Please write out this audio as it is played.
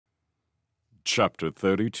Chapter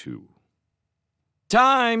 32.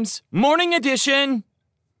 Times! Morning edition!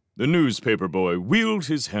 The newspaper boy wheeled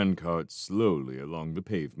his handcart slowly along the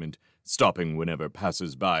pavement, stopping whenever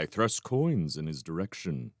passers-by thrust coins in his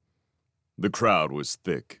direction. The crowd was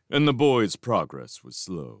thick, and the boy's progress was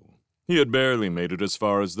slow. He had barely made it as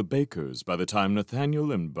far as the baker's by the time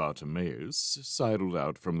Nathaniel and Bartimaeus sidled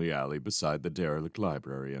out from the alley beside the derelict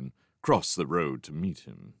library and crossed the road to meet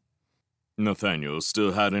him. Nathaniel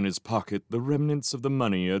still had in his pocket the remnants of the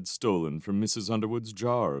money he had stolen from Mrs. Underwood's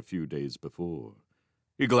jar a few days before.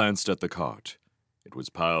 He glanced at the cart. It was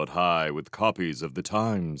piled high with copies of the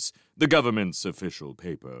Times, the government's official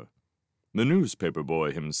paper. The newspaper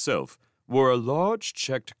boy himself wore a large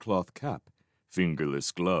checked cloth cap,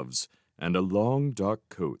 fingerless gloves, and a long dark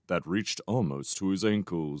coat that reached almost to his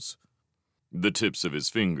ankles. The tips of his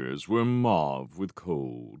fingers were mauve with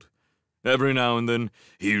cold. Every now and then,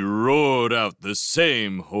 he roared out the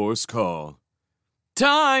same hoarse call.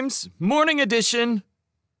 Times! Morning edition!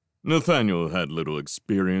 Nathaniel had little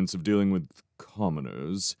experience of dealing with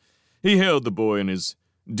commoners. He hailed the boy in his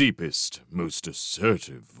deepest, most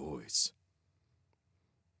assertive voice.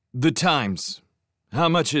 The Times. How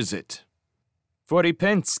much is it? 40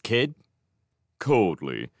 pence, kid.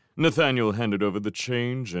 Coldly, Nathaniel handed over the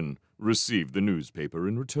change and received the newspaper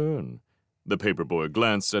in return. The paper boy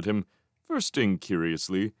glanced at him, first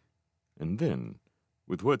incuriously, and then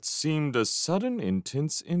with what seemed a sudden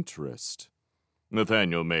intense interest.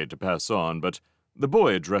 Nathaniel made to pass on, but the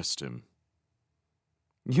boy addressed him.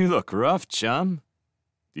 You look rough, chum,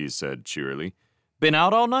 he said cheerily. Been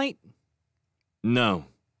out all night? No.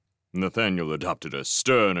 Nathaniel adopted a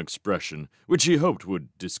stern expression, which he hoped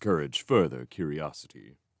would discourage further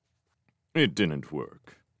curiosity. It didn't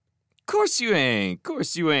work. Course you ain't,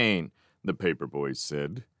 the paper boy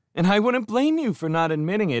said. And I wouldn't blame you for not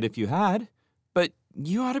admitting it if you had. But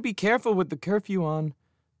you ought to be careful with the curfew on.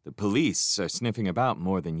 The police are sniffing about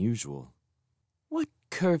more than usual. What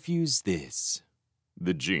curfew's this?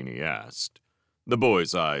 The genie asked. The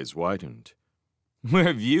boy's eyes widened. Where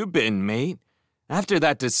have you been, mate? After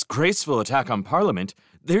that disgraceful attack on Parliament,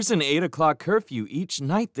 there's an 8 o'clock curfew each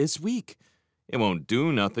night this week. It won't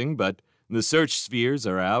do nothing, but the search spheres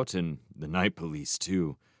are out and the night police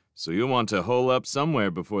too. So you'll want to hole up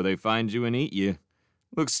somewhere before they find you and eat you.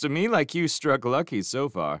 Looks to me like you struck lucky so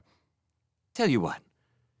far. Tell you what,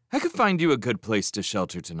 I could find you a good place to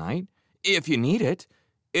shelter tonight, if you need it.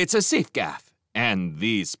 It's a safe gaff, and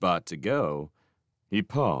the spot to go. He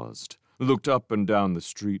paused, looked up and down the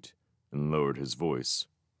street, and lowered his voice.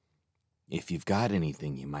 If you've got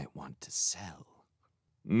anything you might want to sell.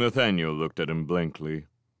 Nathaniel looked at him blankly.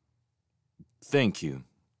 Thank you.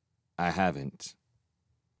 I haven't.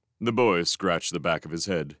 The boy scratched the back of his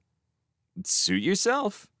head. Suit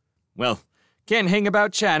yourself. Well, can't hang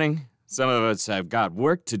about chatting. Some of us have got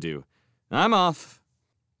work to do. I'm off.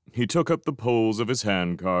 He took up the poles of his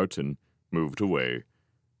handcart and moved away,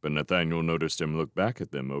 but Nathaniel noticed him look back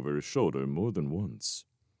at them over his shoulder more than once.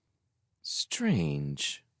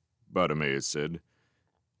 Strange, Bartimaeus said.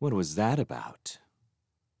 What was that about?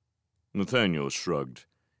 Nathaniel shrugged.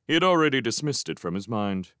 He had already dismissed it from his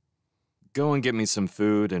mind. Go and get me some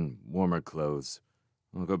food and warmer clothes.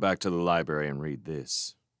 I'll go back to the library and read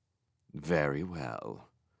this. Very well.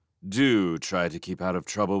 Do try to keep out of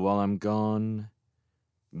trouble while I'm gone.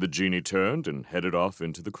 The genie turned and headed off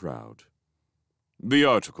into the crowd. The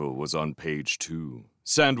article was on page 2,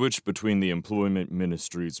 sandwiched between the Employment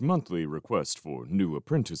Ministry's monthly request for new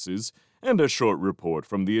apprentices and a short report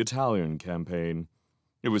from the Italian campaign.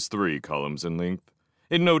 It was 3 columns in length.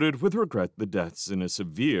 It noted with regret the deaths in a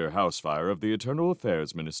severe house fire of the Internal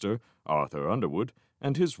Affairs Minister, Arthur Underwood,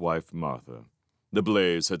 and his wife, Martha. The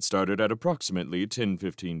blaze had started at approximately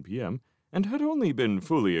 10:15 p.m. and had only been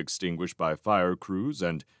fully extinguished by fire crews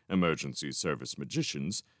and emergency service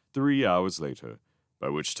magicians 3 hours later, by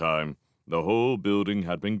which time the whole building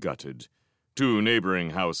had been gutted. 2 neighboring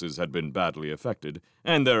houses had been badly affected,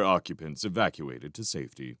 and their occupants evacuated to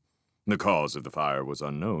safety. The cause of the fire was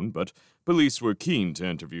unknown, but police were keen to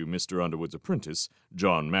interview Mr. Underwood's apprentice,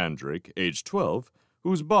 John Mandrake, aged 12,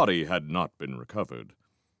 whose body had not been recovered.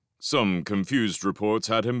 Some confused reports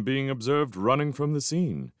had him being observed running from the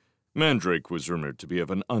scene. Mandrake was rumored to be of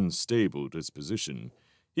an unstable disposition.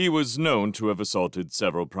 He was known to have assaulted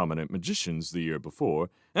several prominent magicians the year before,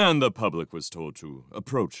 and the public was told to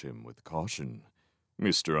approach him with caution.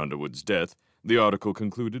 Mr. Underwood's death, the article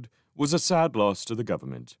concluded, was a sad loss to the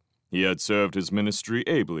government. He had served his ministry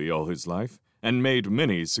ably all his life, and made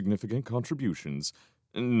many significant contributions,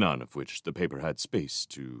 none of which the paper had space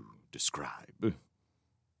to describe.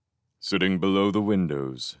 Sitting below the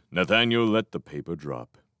windows, Nathaniel let the paper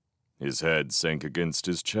drop. His head sank against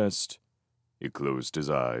his chest. He closed his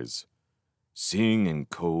eyes. Seeing in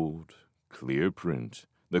cold, clear print,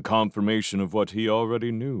 the confirmation of what he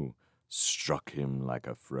already knew struck him like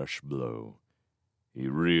a fresh blow. He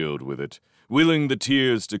reeled with it, willing the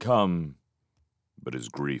tears to come, but his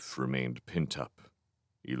grief remained pent up,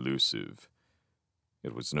 elusive.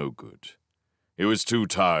 It was no good. He was too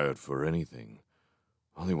tired for anything.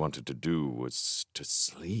 All he wanted to do was to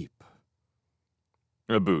sleep.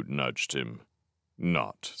 A boot nudged him,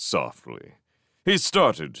 not softly. He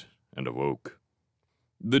started and awoke.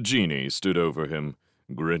 The genie stood over him,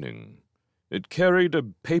 grinning. It carried a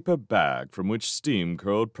paper bag from which steam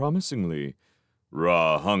curled promisingly.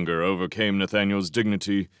 Raw hunger overcame Nathaniel's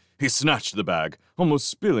dignity. He snatched the bag, almost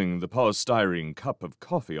spilling the polystyrene cup of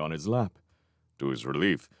coffee on his lap. To his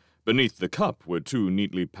relief, beneath the cup were two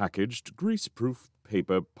neatly packaged, grease-proof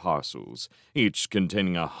paper parcels, each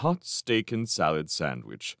containing a hot steak and salad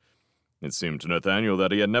sandwich. It seemed to Nathaniel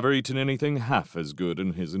that he had never eaten anything half as good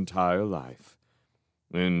in his entire life.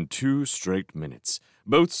 In 2 straight minutes,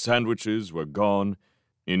 both sandwiches were gone.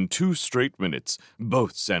 In 2 straight minutes,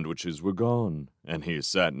 both sandwiches were gone, and he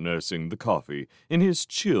sat nursing the coffee in his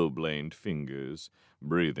chilblained fingers,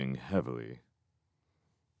 breathing heavily.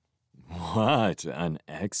 "What an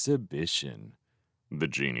exhibition," the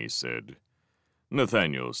genie said.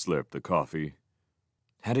 Nathaniel slurped the coffee.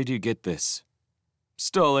 "How did you get this?"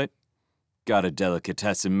 "Stole it. Got a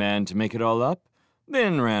delicatessen man to make it all up,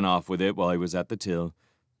 then ran off with it while he was at the till.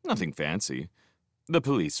 Nothing fancy. The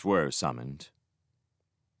police were summoned."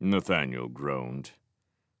 Nathaniel groaned.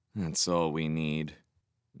 "That's all we need."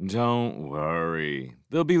 "Don't worry.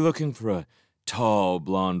 They'll be looking for a tall,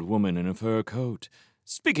 blonde woman in a fur coat.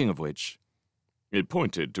 Speaking of which," it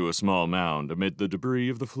pointed to a small mound amid the debris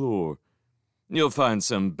of the floor, "you'll find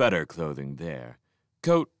some better clothing there.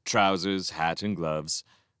 Coat, trousers, hat, and gloves.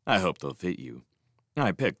 I hope they'll fit you.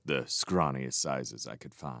 I picked the scrawniest sizes I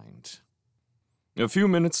could find." A few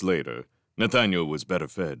minutes later, Nathaniel was better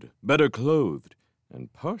fed, better clothed,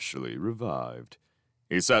 and partially revived.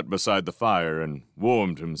 He sat beside the fire and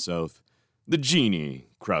warmed himself. The genie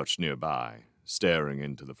crouched nearby, staring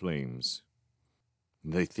into the flames.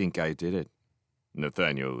 "They think I did it."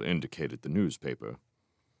 Nathaniel indicated the newspaper.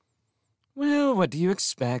 "Well, what do you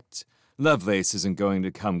expect? Lovelace isn't going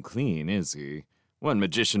to come clean, is he? What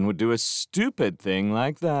magician would do a stupid thing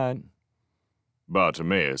like that?"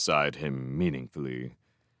 Bartimaeus eyed him meaningfully.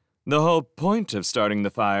 "The whole point of starting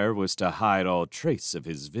the fire was to hide all trace of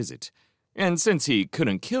his visit, and since he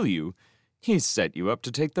couldn't kill you, he set you up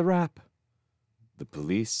to take the rap. The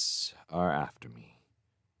police are after me."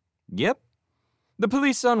 "Yep. The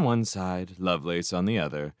police on one side, Lovelace on the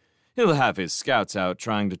other. He'll have his scouts out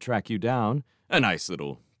trying to track you down. A nice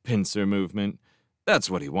little pincer movement. That's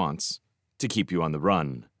what he wants. To keep you on the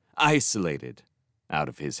run, isolated, out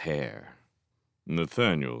of his hair."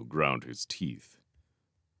 Nathaniel ground his teeth.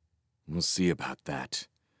 "We'll see about that.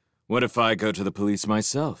 What if I go to the police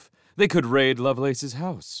myself? They could raid Lovelace's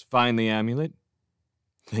house, find the amulet.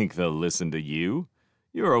 Think they'll listen to you?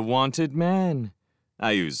 You're a wanted man.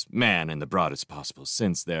 I use man in the broadest possible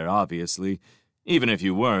sense there, obviously. Even if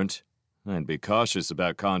you weren't, I'd be cautious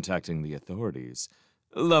about contacting the authorities.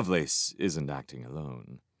 Lovelace isn't acting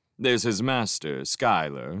alone. There's his master,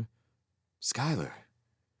 Schuyler." "Schuyler?"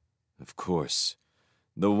 "Of course.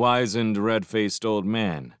 The wizened, red-faced old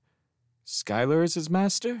man. Schuyler is his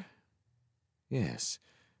master?" "Yes,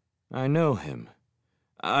 I know him.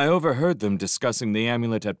 I overheard them discussing the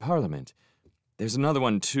amulet at Parliament. There's another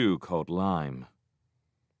one, too, called Lime."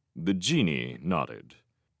 The genie nodded.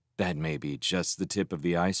 "That may be just the tip of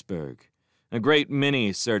the iceberg. A great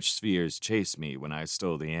many search spheres chased me when I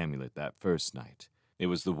stole the amulet that first night. It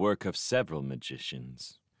was the work of several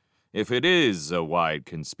magicians. If it is a wide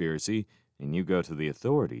conspiracy, and you go to the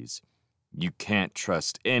authorities, you can't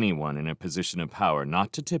trust anyone in a position of power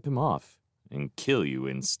not to tip him off and kill you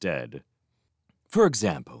instead. For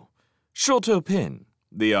example, Sholto Pin,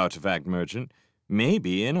 the artifact merchant, may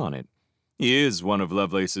be in on it. He is one of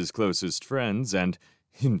Lovelace's closest friends and,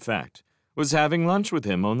 in fact, was having lunch with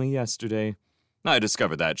him only yesterday. I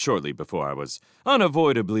discovered that shortly before I was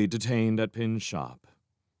unavoidably detained at Pin's shop."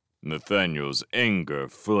 Nathaniel's anger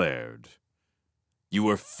flared. "You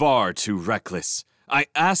were far too reckless. I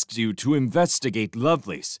asked you to investigate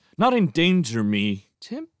Lovelace, not endanger me."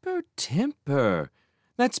 Temper, temper.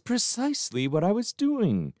 That's precisely what I was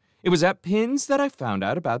doing. It was at Pin's that I found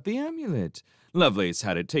out about the amulet. Lovelace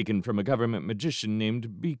had it taken from a government magician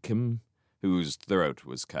named Beacom, whose throat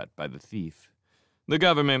was cut by the thief. The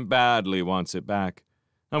government badly wants it back.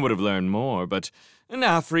 I would have learned more, but an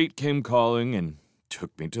Afreet came calling and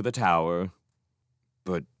took me to the tower."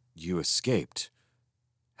 "But You escaped.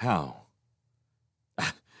 How?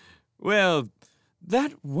 Well,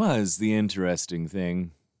 that was the interesting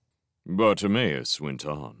thing. Bartimaeus went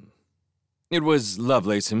on. It was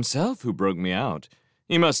Lovelace himself who broke me out.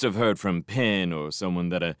 He must have heard from Penn or someone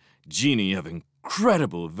that a genie of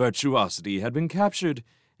incredible virtuosity had been captured,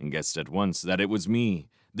 and guessed at once that it was me,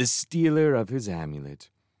 the stealer of his amulet.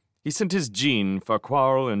 He sent his Jean,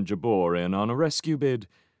 Farquhar, and Jabor in on a rescue bid,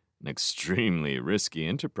 an extremely risky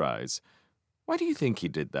enterprise. Why do you think he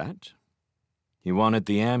did that? He wanted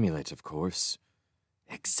the amulet, of course.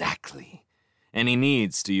 Exactly. And he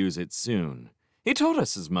needs to use it soon. He told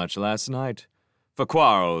us as much last night.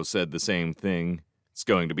 Farquhar said the same thing. It's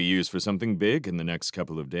going to be used for something big in the next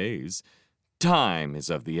couple of days. Time is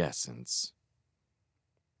of the essence.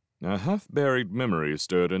 A half-buried memory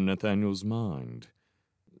stirred in Nathaniel's mind.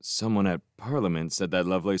 Someone at Parliament said that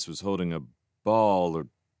Lovelace was holding a ball or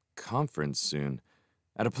conference soon,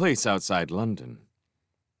 at a place outside London.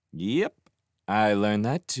 Yep, I learned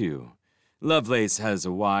that too. Lovelace has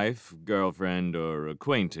a wife, girlfriend, or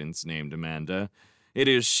acquaintance named Amanda. It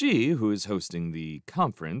is she who is hosting the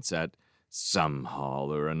conference at some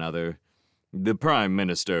hall or another. The Prime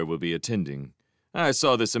Minister will be attending. I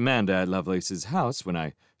saw this Amanda at Lovelace's house when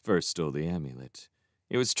I first stole the amulet.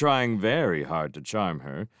 He was trying very hard to charm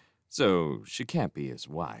her, so she can't be his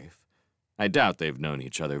wife. I doubt they've known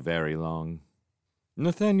each other very long.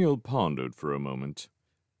 Nathaniel pondered for a moment.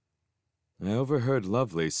 I overheard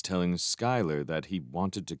Lovelace telling Schuyler that he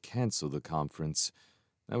wanted to cancel the conference.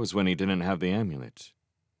 That was when he didn't have the amulet.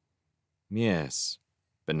 Yes,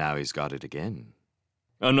 but now he's got it again.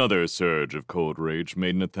 Another surge of cold rage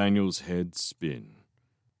made Nathaniel's head spin.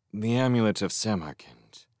 The Amulet of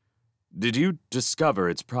Samarkand. Did you discover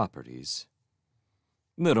its properties?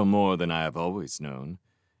 Little more than I have always known.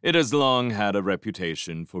 It has long had a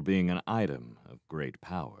reputation for being an item of great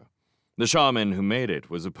power. The shaman who made it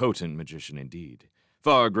was a potent magician indeed,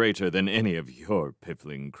 far greater than any of your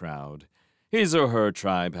piffling crowd. His or her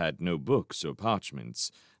tribe had no books or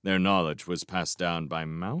parchments. Their knowledge was passed down by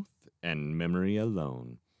mouth and memory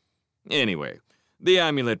alone. Anyway, the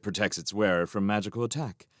amulet protects its wearer from magical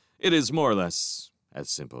attack. It is more or less as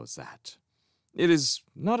simple as that. It is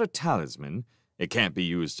not a talisman. It can't be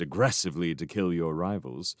used aggressively to kill your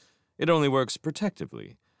rivals. It only works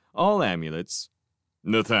protectively. All amulets...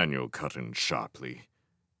 Nathaniel cut in sharply.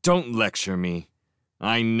 Don't lecture me.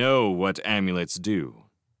 I know what amulets do.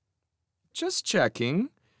 Just checking.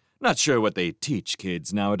 Not sure what they teach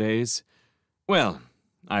kids nowadays. Well,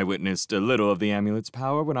 I witnessed a little of the amulet's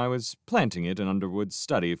power when I was planting it in Underwood's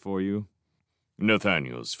study for you.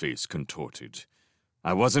 Nathaniel's face contorted.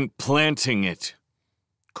 I wasn't planting it.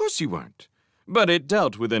 Of course you weren't. But it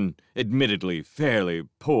dealt with an admittedly fairly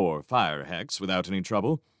poor fire hex without any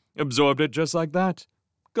trouble. Absorbed it just like that.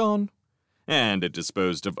 Gone. And it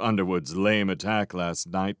disposed of Underwood's lame attack last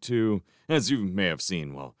night, too, as you may have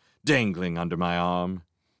seen while dangling under my arm.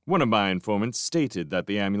 One of my informants stated that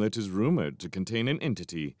the amulet is rumored to contain an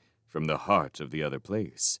entity from the heart of the other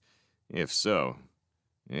place. If so,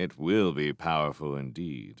 it will be powerful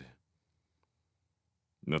indeed.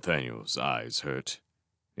 Nathaniel's eyes hurt.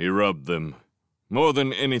 He rubbed them. More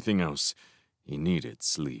than anything else, he needed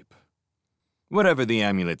sleep. Whatever the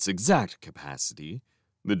amulet's exact capacity,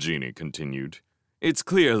 the genie continued, it's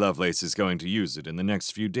clear Lovelace is going to use it in the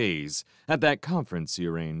next few days at that conference he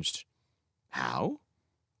arranged. How?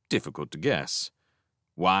 Difficult to guess.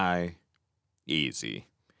 Why? Easy.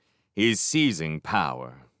 He's seizing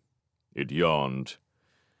power. It yawned.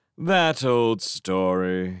 That old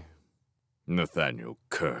story. Nathaniel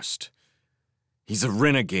cursed. He's a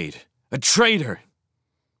renegade, a traitor.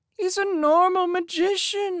 He's a normal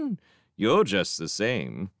magician. You're just the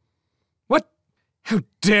same. What? How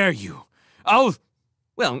dare you?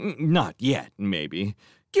 Well, not yet, maybe.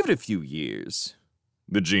 Give it a few years.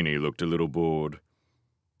 The genie looked a little bored.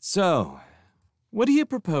 So, what do you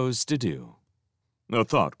propose to do? A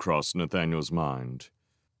thought crossed Nathaniel's mind.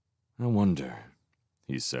 I wonder,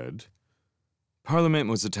 he said. Parliament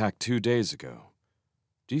was attacked 2 days ago.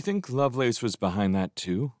 Do you think Lovelace was behind that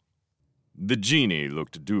too? The genie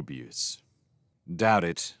looked dubious. Doubt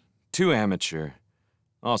it. Too amateur.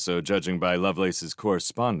 Also, judging by Lovelace's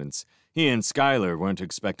correspondence, he and Schuyler weren't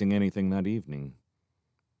expecting anything that evening.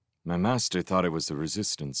 My master thought it was the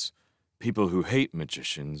Resistance. People who hate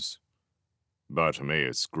magicians.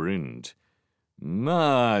 Bartimaeus grinned.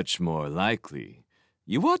 Much more likely.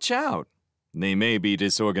 You watch out. They may be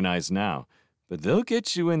disorganized now, but they'll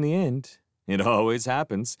get you in the end. It always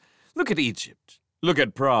happens. Look at Egypt. Look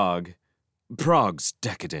at Prague. Prague's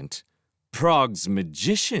decadent. Prague's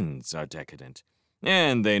magicians are decadent.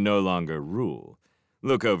 And they no longer rule.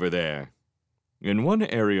 Look over there." In one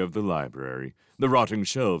area of the library, the rotting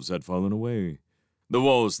shelves had fallen away. The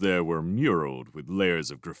walls there were muraled with layers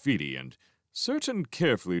of graffiti and certain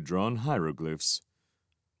carefully drawn hieroglyphs.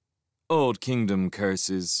 "Old Kingdom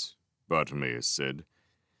curses," Bartimaeus said.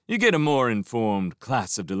 "You get a more informed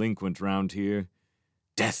class of delinquent round here.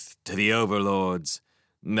 Death to the overlords,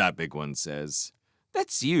 that big one says.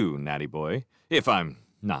 That's you, natty boy, if I'm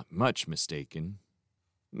not much mistaken."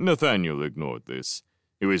 Nathaniel ignored this.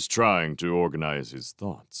 He was trying to organize his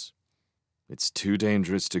thoughts. "It's too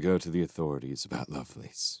dangerous to go to the authorities about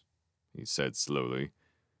Lovelace," he said slowly.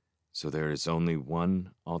 "So there is only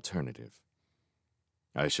one alternative.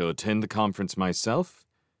 I shall attend the conference myself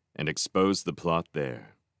and expose the plot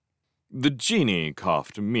there." The genie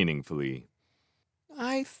coughed meaningfully.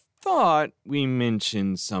 "I thought we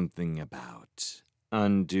mentioned something about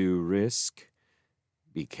undue risk.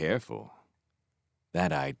 Be careful.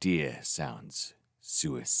 That idea sounds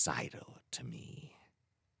suicidal to me."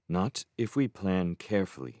 "Not if we plan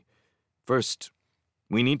carefully. First,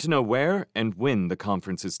 we need to know where and when the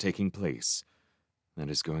conference is taking place. That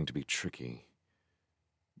is going to be tricky.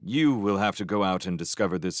 You will have to go out and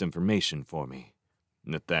discover this information for me."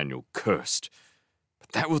 Nathaniel cursed. "But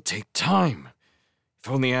that will take time. If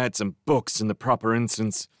only I had some books in the proper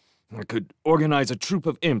instance, I could organize a troop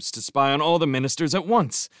of imps to spy on all the ministers at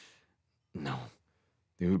once. No,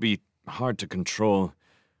 they would be hard to control.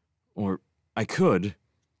 Or I could."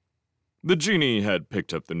 The genie had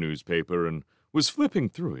picked up the newspaper and was flipping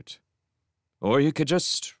through it. "Or you could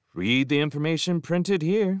just read the information printed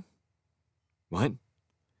here." "What?"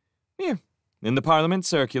 "Here, in the Parliament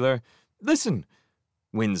Circular. Listen.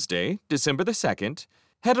 Wednesday, December the 2nd,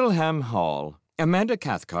 Heddleham Hall. Amanda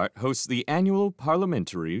Cathcart hosts the annual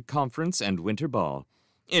Parliamentary Conference and Winter Ball.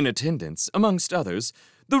 In attendance, amongst others,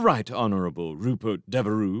 the Right Honourable Rupert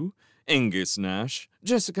Devereux, Angus Nash,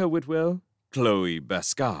 Jessica Whitwell, Chloe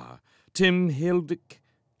Bascar, Tim Hildick,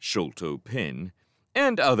 Sholto Penn,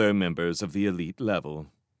 and other members of the elite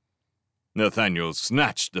level." Nathaniel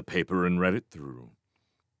snatched the paper and read it through.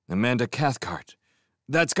 "Amanda Cathcart.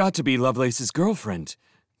 That's got to be Lovelace's girlfriend.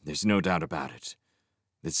 There's no doubt about it.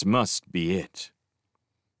 This must be it.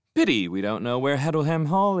 Pity we don't know where Heddleham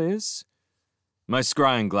Hall is. My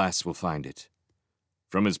scrying glass will find it."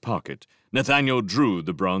 From his pocket, Nathaniel drew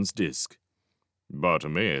the bronze disc.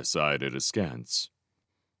 Bartimaeus eyed it askance.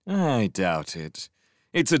 "I doubt it.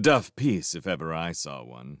 It's a duff piece if ever I saw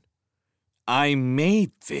one." "I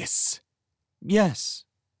made this." "Yes."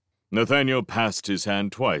 Nathaniel passed his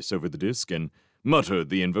hand twice over the disc and muttered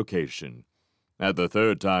the invocation. At the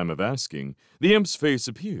third time of asking, the imp's face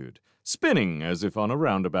appeared, spinning as if on a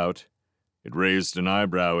roundabout. It raised an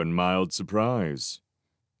eyebrow in mild surprise.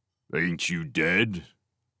 "Ain't you dead?"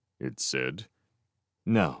 it said.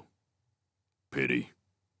 "No." "Pity."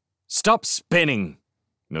 "Stop spinning!"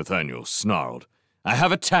 Nathaniel snarled. "I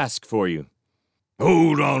have a task for you."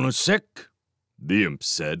 "Hold on a sec," the imp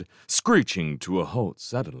said, screeching to a halt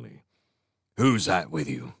suddenly. "Who's that with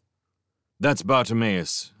you?" "That's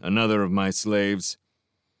Bartimaeus, another of my slaves."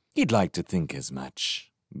 "He'd like to think as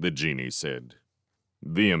much," the genie said.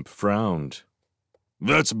 The imp frowned.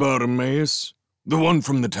 "That's Bartimaeus? The one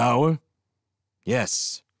from the tower?"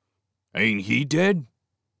 "Yes." "Ain't he dead?"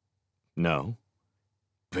 "No."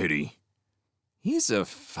 "Pity." "He's a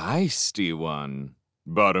feisty one."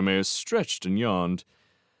 Bartimaeus stretched and yawned.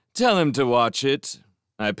 "Tell him to watch it.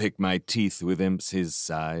 I pick my teeth with imps his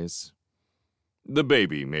size." The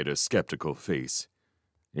baby made a skeptical face.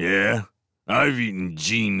 "Yeah? I've eaten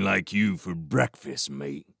gene like you for breakfast,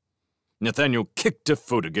 mate." Nathaniel kicked a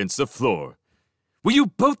foot against the floor. "Will you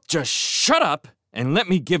both just shut up and let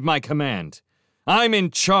me give my command? I'm in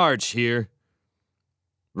charge here."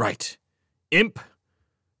 "Right. Imp,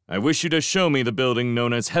 I wish you to show me the building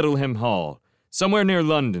known as Heddleham Hall, somewhere near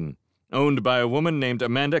London, owned by a woman named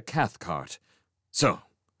Amanda Cathcart. So,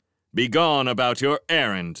 be gone about your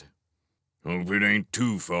errand." "Hope it ain't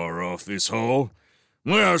too far off this hall.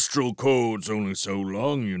 My astral code's only so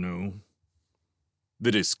long, you know."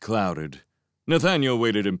 The disc clouded. Nathaniel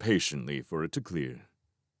waited impatiently for it to clear.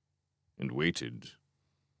 And waited.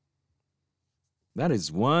 "That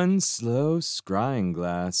is one slow scrying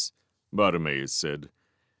glass," Bartimaeus said.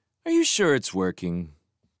 "Are you sure it's working?"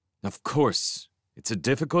 "Of course. It's a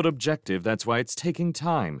difficult objective, that's why it's taking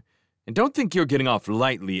time. And don't think you're getting off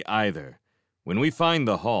lightly either. When we find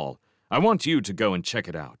the hall, I want you to go and check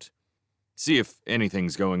it out. See if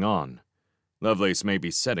anything's going on. Lovelace may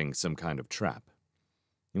be setting some kind of trap.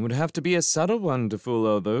 It would have to be a subtle one to fool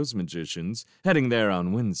all those magicians heading there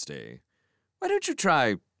on Wednesday. Why don't you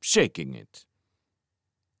try shaking it?"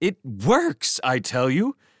 "It works, I tell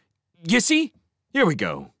you. You see? Here we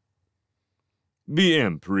go. The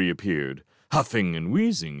imp reappeared, huffing and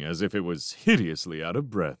wheezing as if it was hideously out of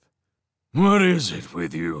breath. "What is it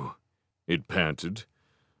with you?" it panted.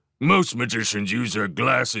 "Most magicians use their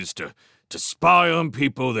glasses to spy on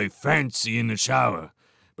people they fancy in the shower,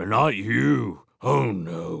 but not you. Oh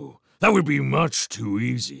no, that would be much too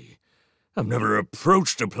easy. I've never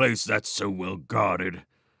approached a place that's so well guarded.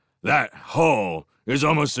 That hall is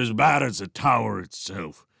almost as bad as the tower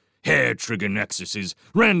itself. Hair-trigger nexuses,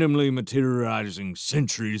 randomly materializing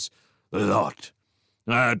sentries, the lot.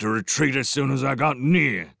 I had to retreat as soon as I got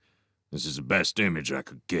near. This is the best image I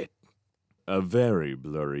could get." A very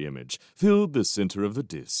blurry image filled the center of the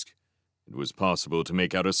disk. It was possible to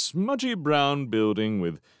make out a smudgy brown building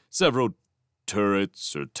with several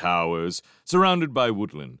turrets or towers surrounded by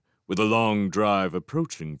woodland, with a long drive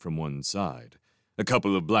approaching from one side. A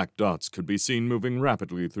couple of black dots could be seen moving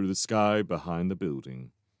rapidly through the sky behind the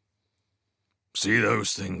building. "See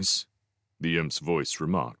those things?" the imp's voice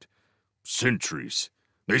remarked. "Sentries.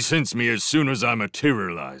 They sense me as soon as I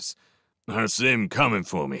materialize. That's them coming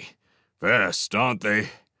for me. Fast, aren't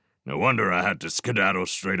they? No wonder I had to skedaddle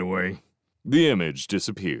straight away." The image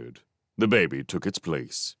disappeared. The baby took its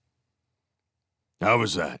place. "How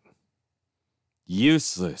was that?"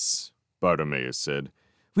 Useless, Bartimaeus said.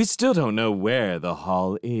 We still don't know where the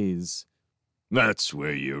hall is. "That's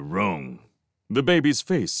where you're wrong." The baby's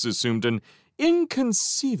face assumed an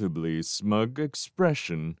inconceivably smug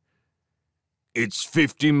expression. "It's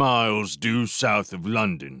 50 miles due south of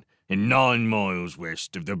London and 9 miles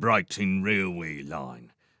west of the Brighton railway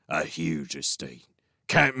line. A huge estate.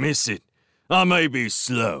 Can't miss it. I may be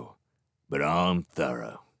slow, but I'm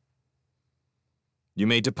thorough." You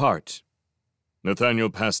may depart. Nathaniel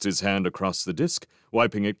passed his hand across the disk,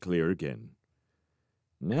 wiping it clear again.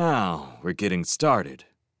 Now we're getting started,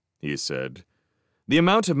 he said. The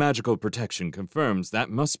amount of magical protection confirms that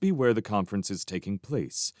must be where the conference is taking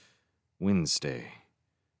place. Wednesday.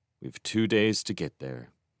 We've 2 days to get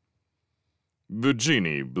there. The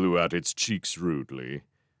genie blew out its cheeks rudely.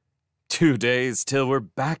 2 days till we're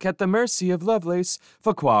back at the mercy of Lovelace,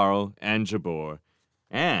 Farquhar, and Jabor,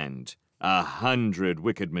 and 100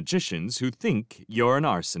 wicked magicians who think you're an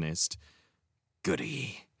arsonist.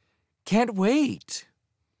 Goody. Can't wait.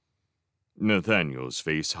 Nathaniel's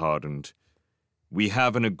face hardened. We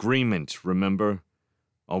have an agreement, remember?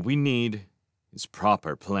 All we need is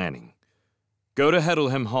proper planning. Go to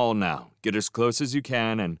Heddleham Hall now, get as close as you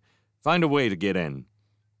can, and find a way to get in.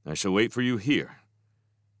 I shall wait for you here.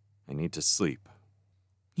 I need to sleep.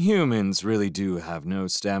 Humans really do have no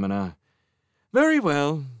stamina. Very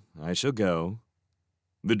well, I shall go.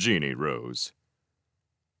 The genie rose.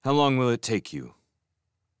 How long will it take you?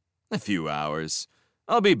 A few hours.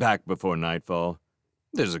 I'll be back before nightfall.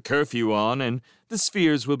 There's a curfew on, and the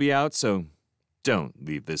spheres will be out, so don't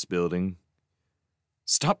leave this building.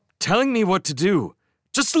 Stop telling me what to do.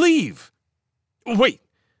 Just leave. Wait,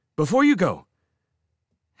 before you go,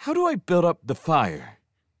 how do I build up the fire?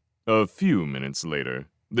 A few minutes later,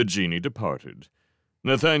 the genie departed.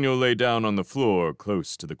 Nathaniel lay down on the floor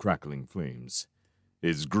close to the crackling flames.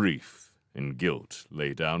 His grief and guilt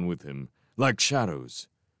lay down with him, like shadows,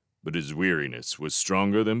 but his weariness was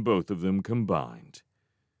stronger than both of them combined.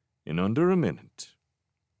 In under a minute,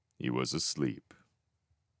 he was asleep.